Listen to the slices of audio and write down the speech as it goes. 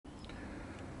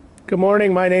Good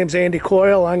morning, my name's Andy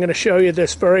Coyle. I'm going to show you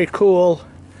this very cool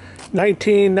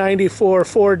 1994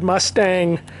 Ford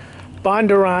Mustang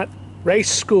Bondurant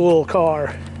Race School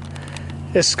car.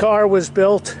 This car was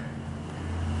built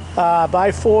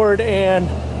by Ford and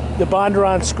the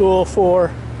Bondurant School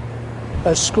for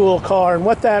a school car. And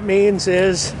what that means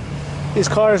is these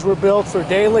cars were built for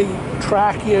daily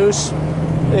track use.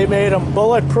 They made them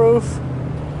bulletproof,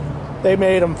 they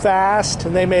made them fast,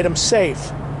 and they made them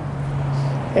safe.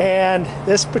 And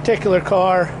this particular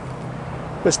car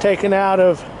was taken out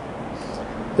of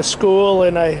the school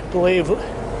in, I believe,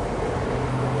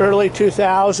 early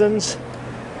 2000s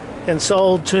and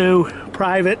sold to a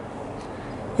private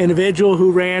individual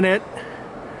who ran it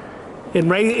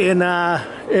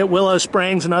at Willow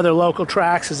Springs and other local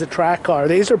tracks as a track car.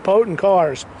 These are potent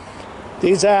cars.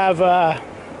 These have, I'm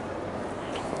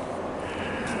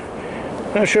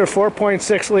not sure,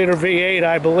 4.6 liter V8,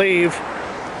 I believe.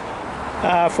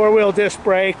 Four-wheel disc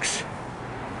brakes,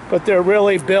 but they're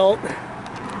really built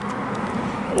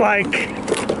like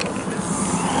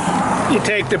you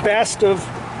take the best of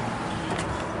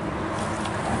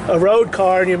a road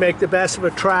car and you make the best of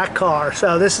a track car.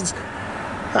 So this is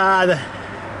the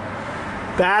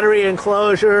battery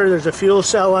enclosure. There's a fuel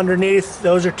cell underneath.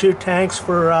 Those are two tanks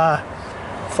for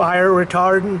fire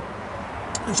retardant.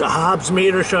 There's a Hobbs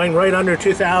meter showing right under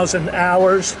 2,000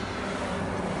 hours.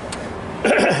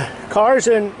 Cars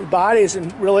and bodies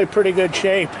in really pretty good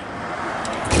shape.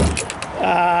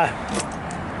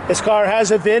 This car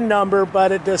has a VIN number,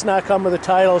 but it does not come with a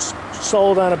title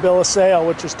sold on a bill of sale,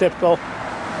 which is typical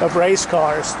of race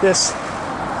cars.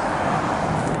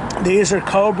 These are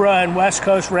Cobra and West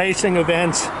Coast racing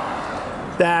events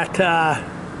that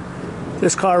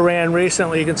this car ran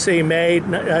recently. You can see May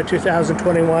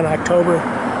 2021, October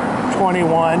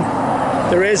 21.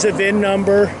 There is a VIN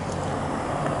number.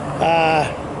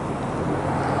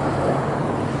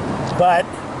 But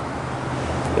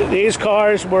these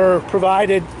cars were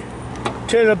provided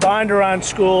to the Bondurant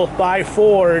School by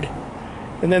Ford,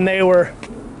 and then they were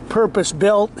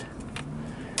purpose-built.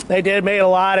 They made a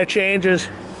lot of changes,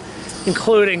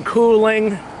 including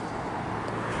cooling,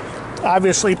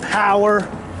 obviously power,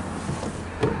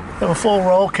 have a full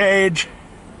roll cage.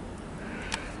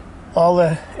 All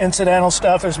the incidental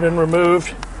stuff has been removed.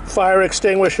 Fire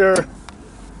extinguisher,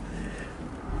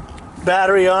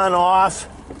 battery on, off.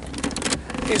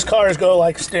 These cars go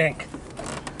like stink.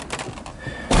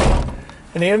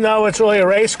 And even though it's really a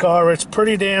race car, it's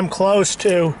pretty damn close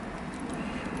to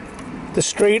the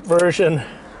street version,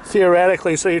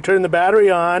 theoretically. So you turn the battery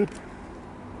on,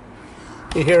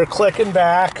 you hear a clicking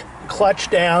back, clutch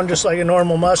down, just like a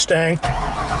normal Mustang.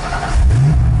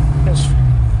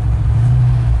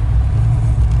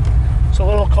 It's a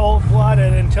little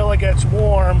cold-blooded until it gets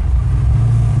warm.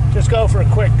 Just go for a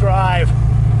quick drive.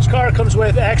 This car comes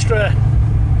with extra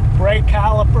brake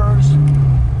calipers.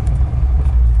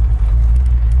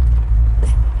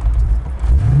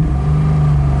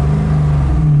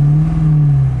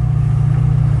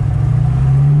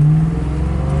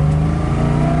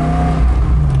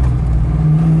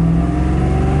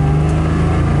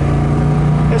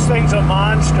 This thing's a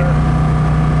monster.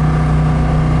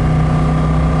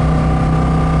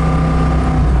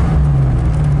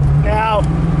 Now,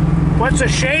 what's a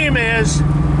shame is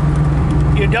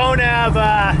you don't have,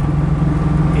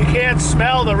 you can't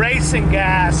smell the racing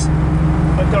gas,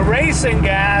 but the racing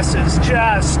gas is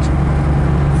just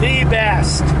the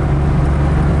best.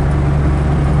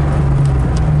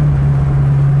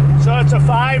 So it's a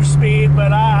 5-speed,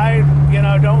 but I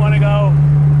don't want to go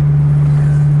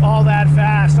all that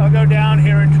fast. I'll go down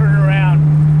here and turn around.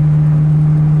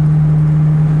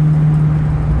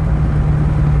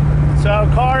 So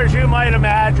car, as you might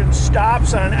imagine,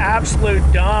 stops on an absolute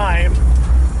dime.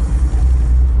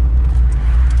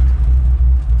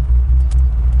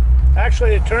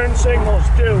 Actually, the turn signals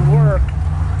do work,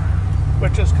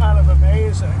 which is kind of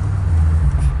amazing.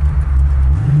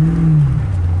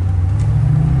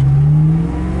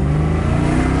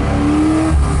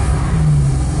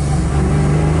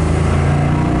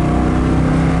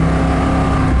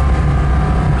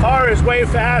 Car is way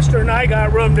faster and I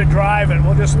got room to drive it.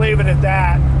 We'll just leave it at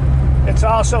that. It's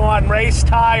also on race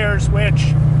tires,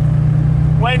 which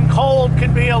when cold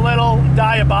can be a little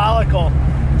diabolical.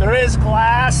 There is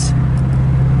glass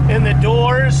in the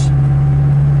doors,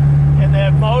 and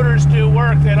the motors do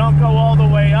work. They don't go all the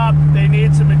way up. They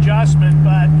need some adjustment,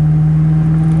 but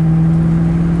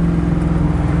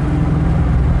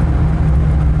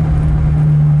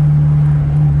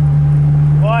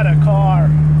what a car.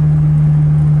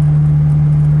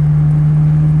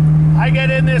 I get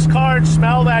in this car and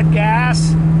smell that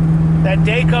gas, that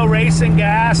Daco racing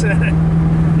gas,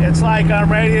 and it's like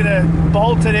I'm ready to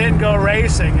bolt it in, go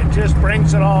racing. It just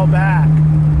brings it all back.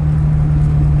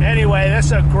 Anyway, this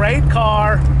is a great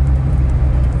car.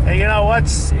 And you know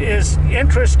what's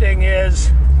interesting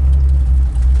is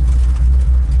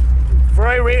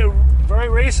very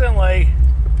recently,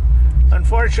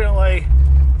 unfortunately,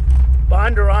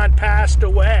 Bondurant passed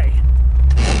away.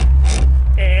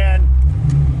 And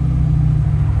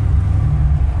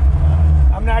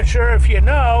I'm not sure if you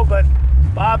know, but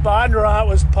Bob Bondurant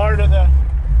was part of the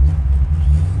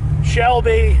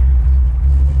Shelby.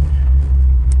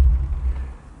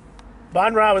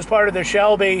 Bondurant was part of the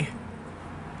Shelby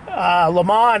Le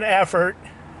Mans effort,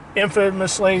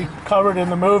 infamously covered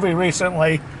in the movie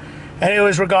recently, and he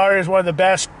was regarded as one of the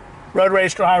best road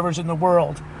race drivers in the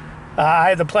world. I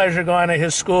had the pleasure of going to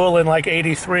his school in like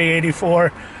 83,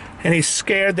 84, and he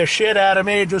scared the shit out of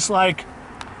me, just like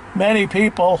many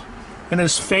people, in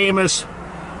his famous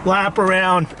lap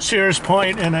around Sears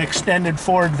Point in an extended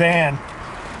Ford van.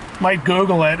 Might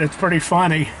Google it, it's pretty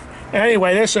funny.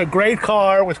 Anyway, this is a great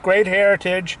car with great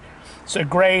heritage. It's a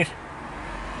great,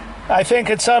 I think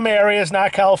in some areas,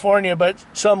 not California, but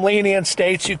some lenient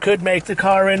states, you could make the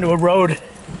car into a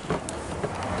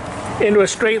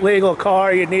street legal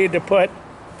car. You need to put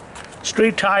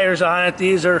street tires on it.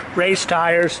 These are race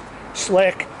tires,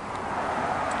 slick.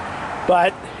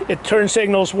 But it turn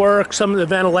signals work, some of the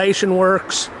ventilation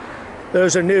works.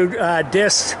 Those are new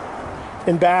discs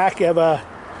in back. You have a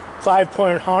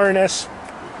 5-point harness.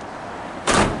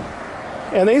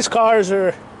 And these cars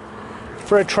are,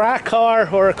 for a track car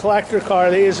or a collector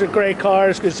car, these are great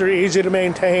cars because they're easy to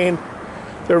maintain.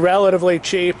 They're relatively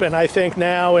cheap, and I think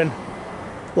now, in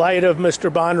light of Mr.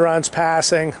 Bondurant's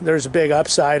passing, there's a big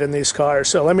upside in these cars.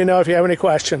 So let me know if you have any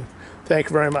question. Thank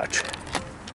you very much.